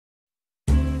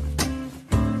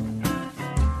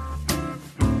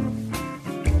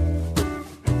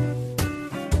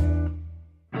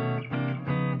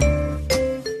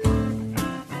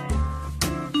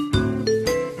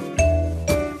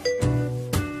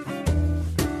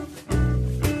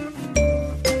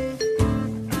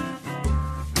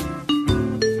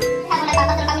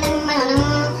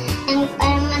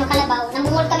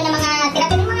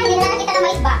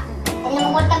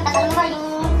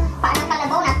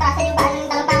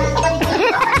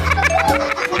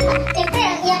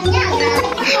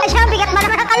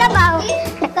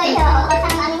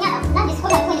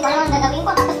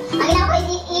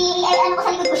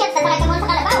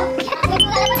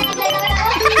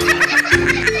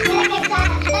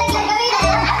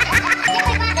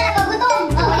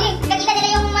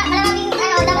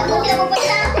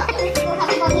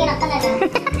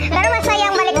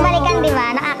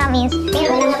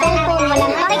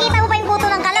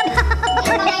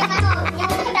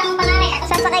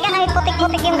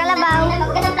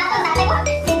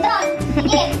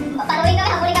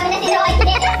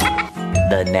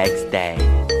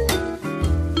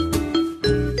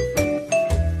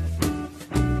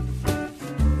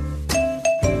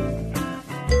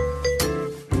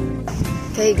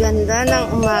Kay ganda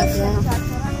ng umaga.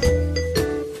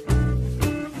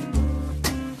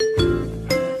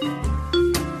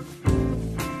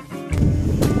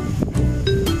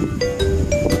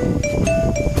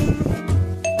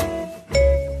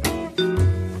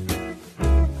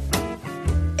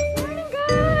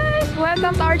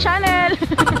 Welcome to our channel!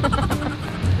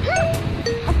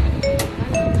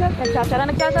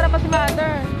 Nagsasara pa si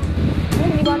Mother.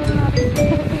 Ay, hinibanin natin.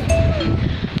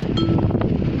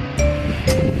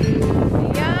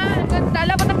 Ayan, ganda.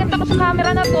 Labot ang ganda ko sa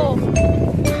camera na to.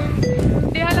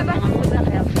 Di halatang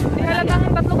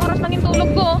 3 oras nang intulog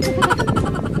ko.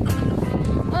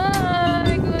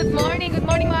 Ay, good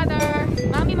morning, Mother.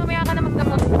 Mami, mamaya ka na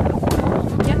magdamot.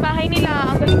 Yan, bahay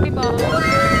nila. Ang galing, diba?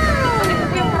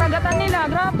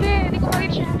 Grabe, hindi ko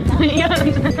ma-reach. Ayan.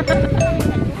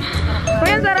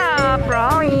 Kuya, sarap.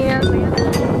 Promise.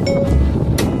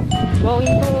 Going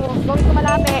to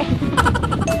Malate.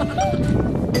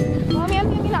 Mami, ano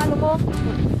yung inaano mo?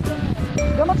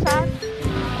 Gamagsak?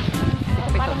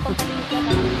 Parang pagpalitan.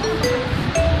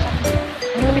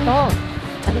 Ano ito?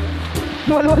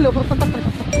 Walo.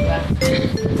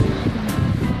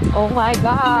 Oh my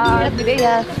God.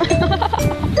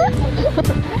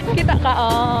 Kita ka,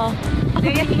 oh.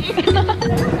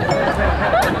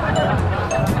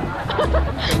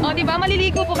 O, diba?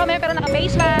 Maliligo po kami pero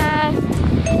naka-face mask.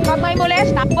 Pag may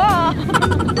molesta po.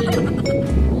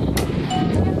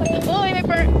 Uy,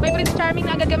 may Prince Charming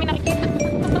na agad kami nakikita.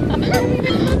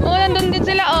 Oh, nandun din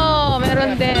sila. Oh,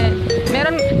 meron din.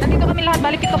 Nandito kami lahat.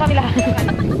 Balik ito kami lahat.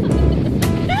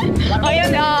 Oh, yun.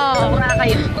 Oh.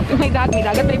 May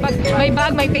dagat. May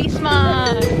bag. May face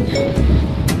mask.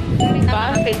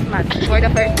 Diba? Face mask for the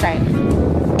first time.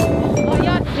 Oh,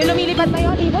 yan. Yung lumilipad na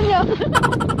yun. Ibon yun.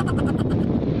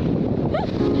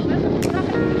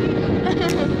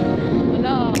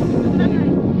 Hello.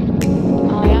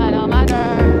 Oh, yan. Oh, Mother.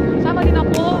 Sama din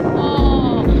ako.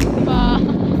 Oh, diba?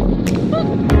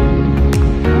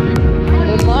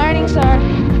 Good morning, sir.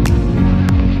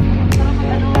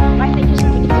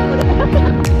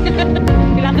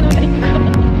 Kailangan mo tayo.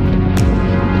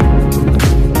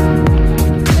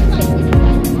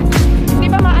 Di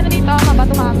ba maano dito?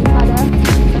 Mabato, Mother?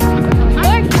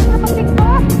 Uy!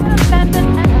 Napag-tiktok!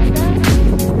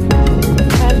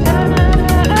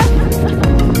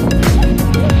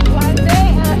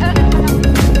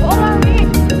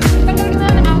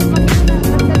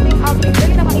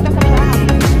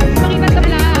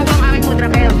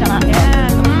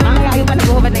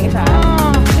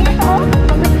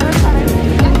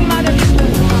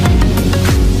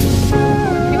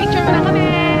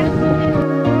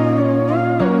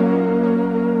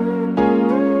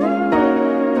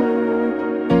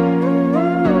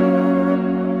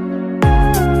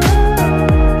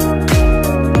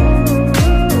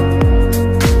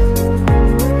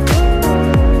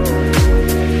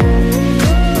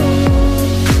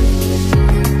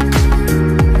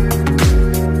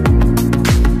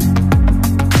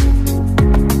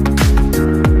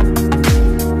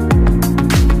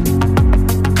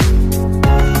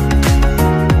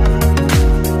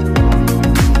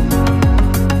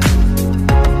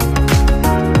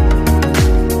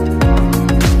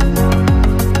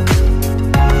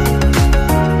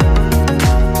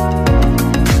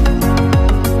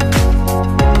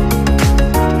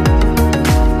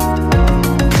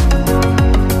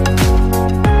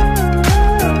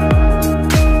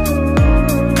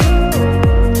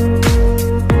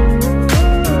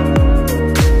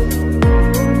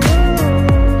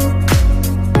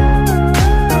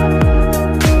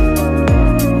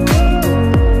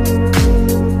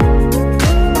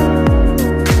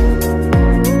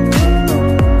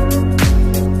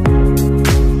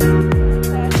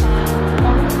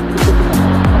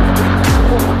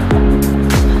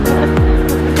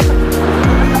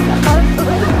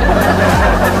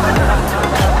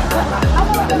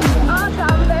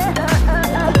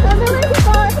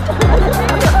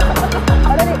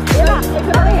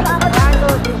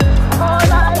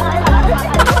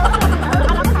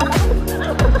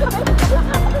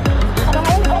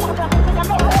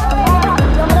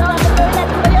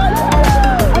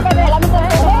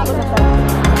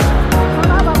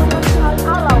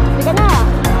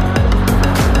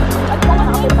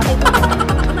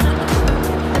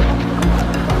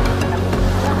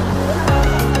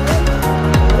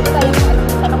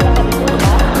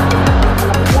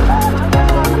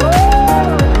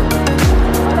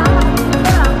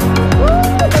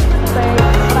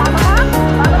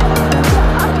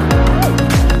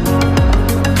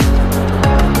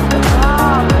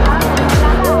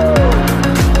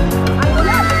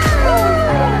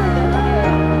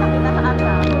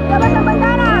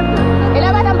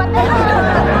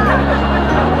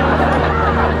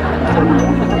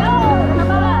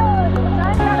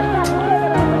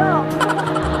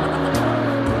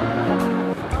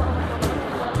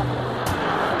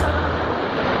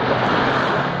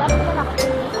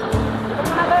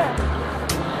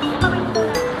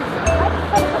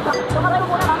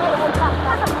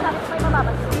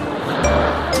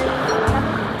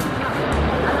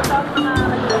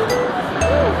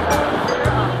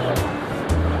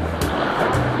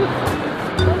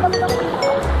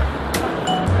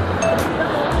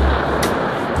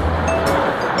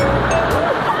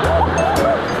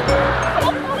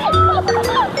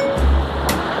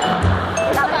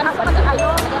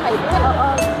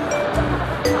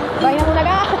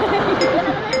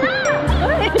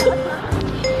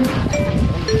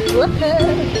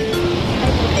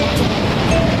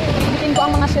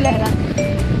 pera.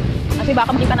 Kasi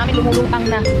baka makita namin lumulutang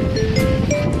na.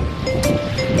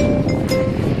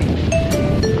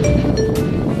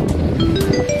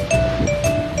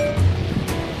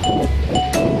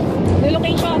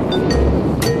 Relocation.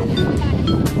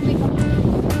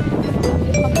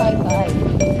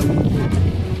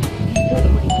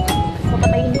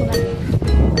 Papatayin ko na.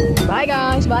 Bye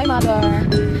guys. Bye mother.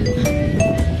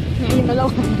 Yung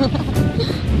dalawa.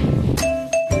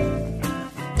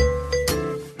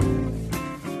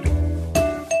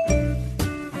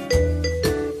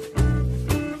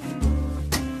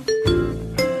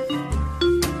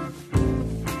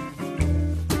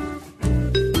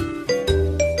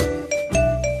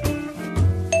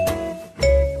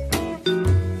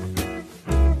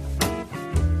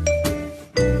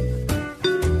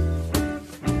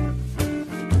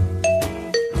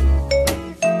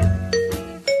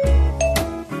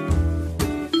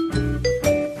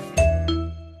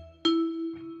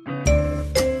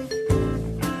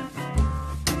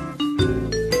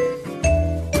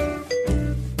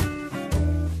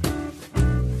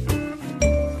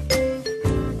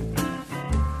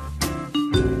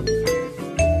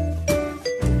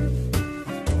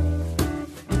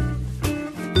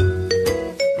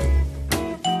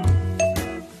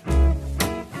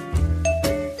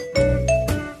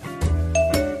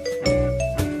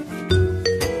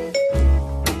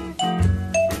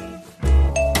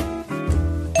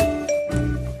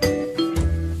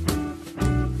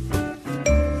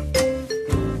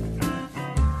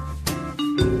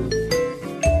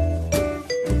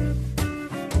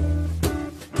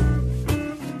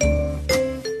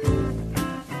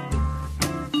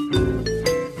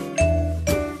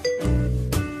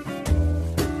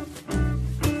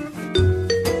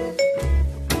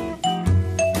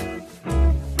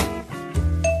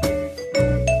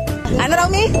 Ano raw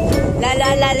mi? La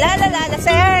la la la la la la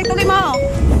sir, tuloy mo.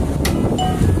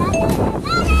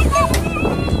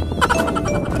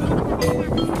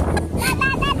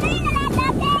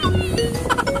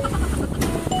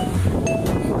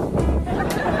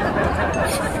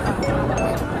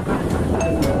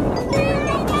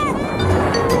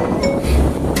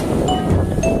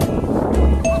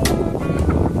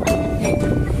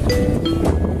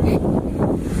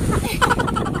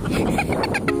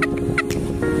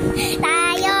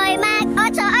 Tayo'y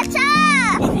mag-otso-otso!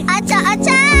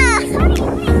 Otso-otso!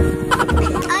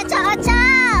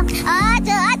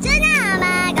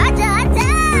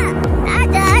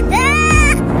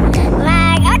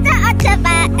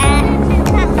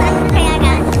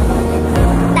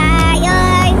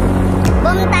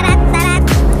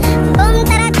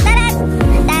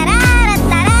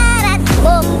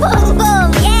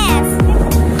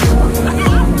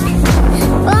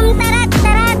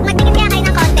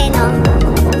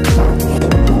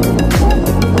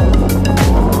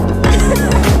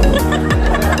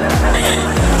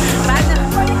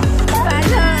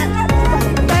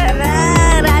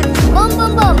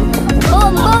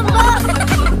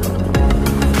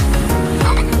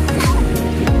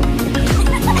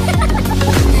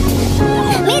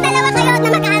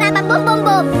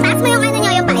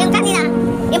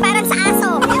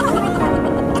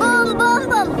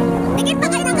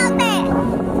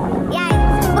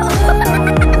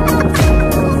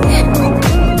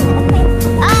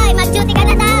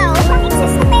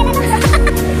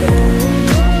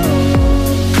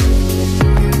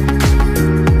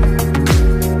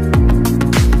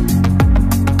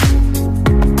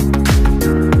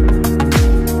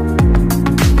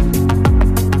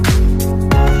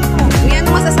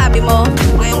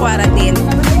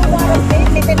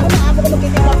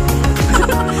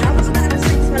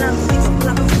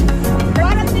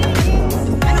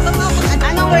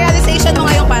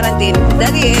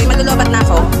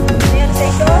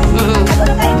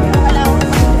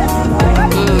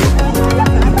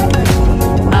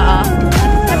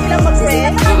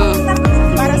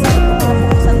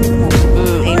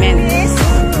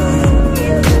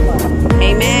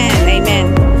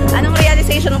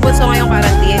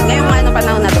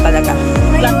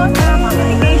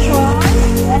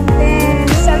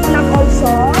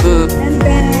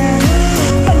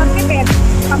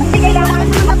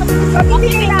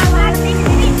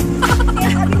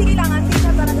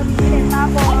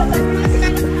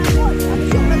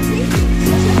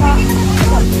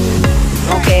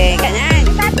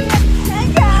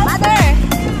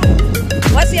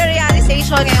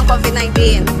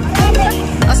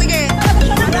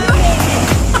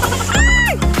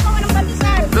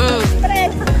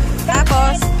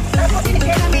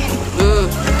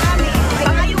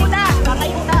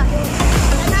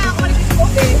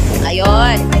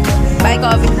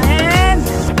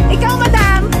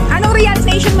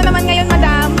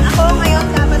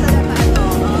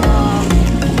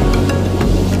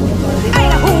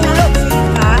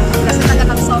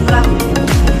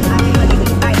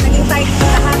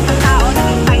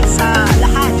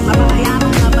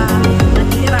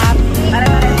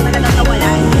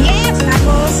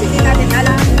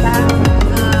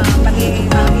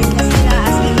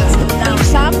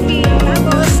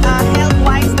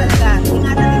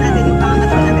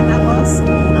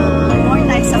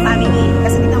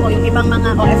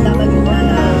 mga OFW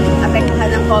na apektuhan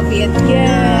ng COVID.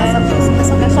 Yes.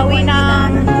 Nasawi na.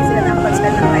 Hindi sila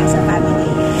nakapag-spend ng time sa family.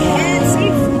 And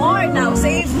save more now.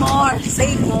 Save more.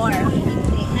 Save more.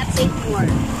 Not save more.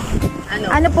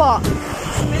 Ano po?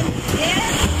 Spend yes.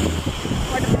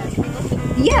 For the festival.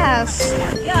 Yes.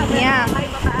 Yeah. Ay,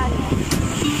 baka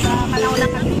sa panahon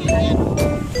ng kami.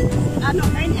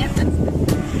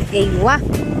 Ewa.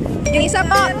 Yung isa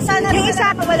po, Sana yung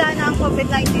isa, wala na ang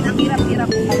COVID-19. Ang hirap-hirap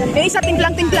po pala. yung isa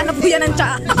timplang-timplang na po yan ng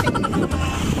tsa.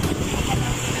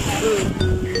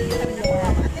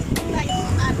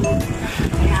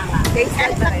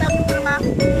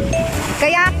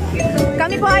 Kaya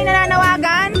kami po ay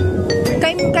nananawagan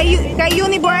kay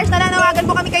Universe, nananawagan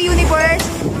po kami kay Universe.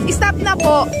 Stop na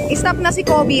po. Stop na si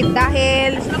COVID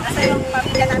dahil Kasi yung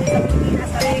pamilya namin sa Pilipinas,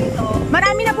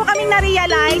 marami na po kaming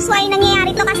na-realize. Why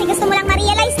nangyayari to kasi gusto mo lang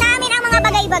ma-realize namin ang mga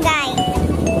bagay-bagay.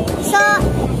 So,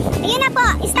 ayun na po.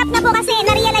 Stop na po kasi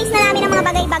na-realize na namin ang mga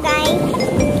bagay-bagay.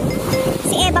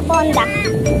 Si Eva Ponda.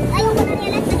 Ayun ko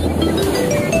na-realize na dito.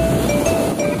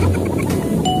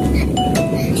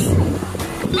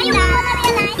 Ayun ko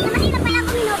na-realize na mahirap pala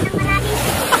kuminom ng maraming.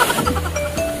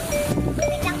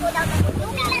 Tubig lang po daw.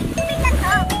 Tubig lang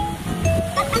to.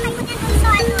 Pagkamay mo dyan kung so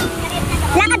ano.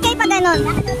 Lakad kayo pa ganon.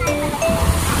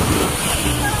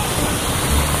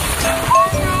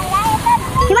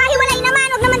 Hiwa-hiwalay naman,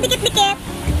 huwag naman dikit-dikit.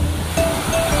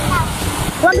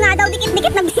 Huwag nga daw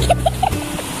dikit-dikit, nagdikit-dikit.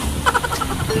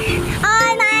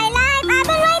 All my life, I've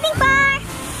been waiting for.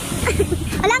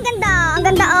 Ala, ang ganda. Ang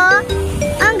ganda, oh.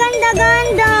 Ang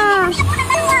ganda-ganda.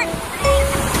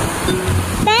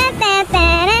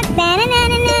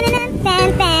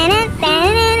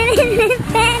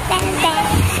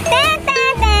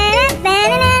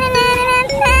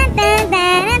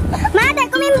 Mother,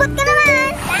 kumimbot ka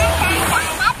naman.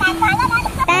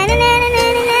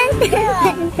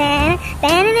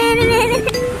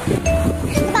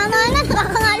 Tama na,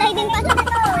 nakakangalay din pala.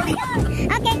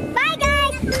 Okay, bye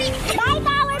guys! Bye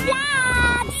Power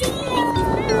Vlog! See you!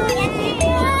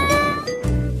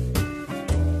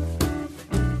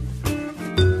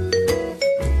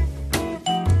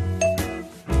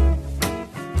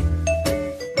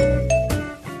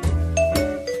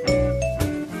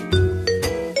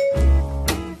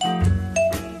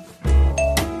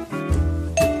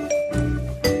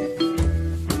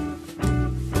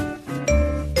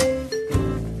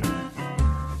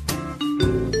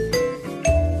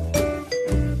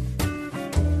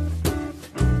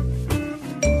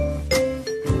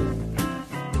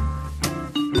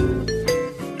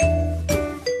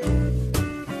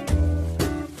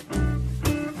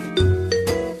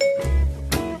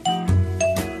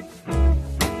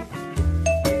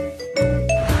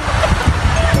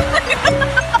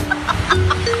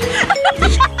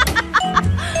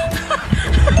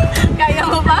 Kaya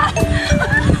mo ba?